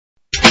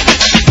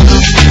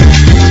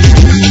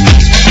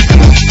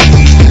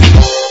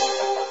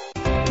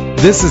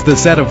This is the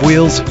set of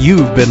wheels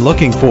you've been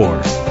looking for.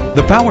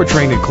 The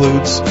powertrain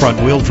includes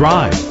front-wheel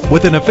drive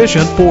with an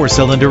efficient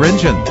 4-cylinder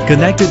engine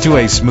connected to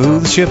a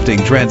smooth shifting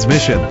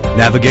transmission.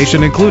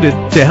 Navigation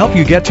included to help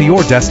you get to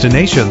your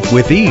destination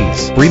with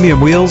ease.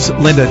 Premium wheels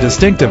lend a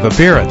distinctive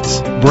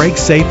appearance. Brake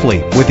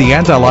safely with the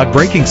anti-lock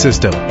braking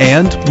system.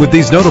 And with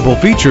these notable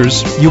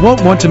features, you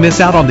won't want to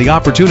miss out on the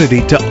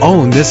opportunity to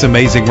own this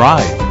amazing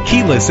ride.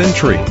 Keyless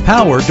entry,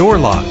 power door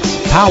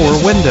locks,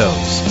 power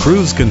windows,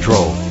 cruise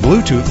control,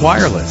 Bluetooth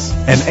wireless,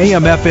 an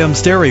AM/FM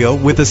stereo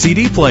with a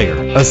CD player,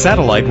 a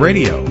satellite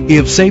radio.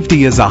 If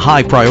safety is a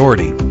high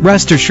priority,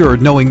 rest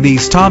assured knowing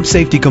these top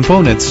safety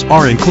components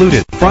are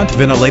included. Front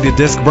ventilated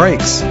disc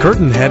brakes,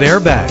 curtain head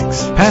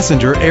airbags,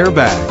 passenger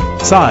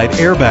airbag, side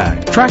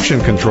airbag,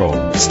 traction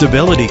control,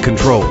 stability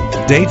control,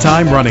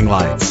 daytime running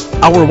lights.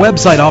 Our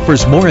website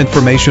offers more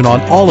information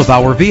on all of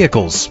our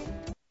vehicles.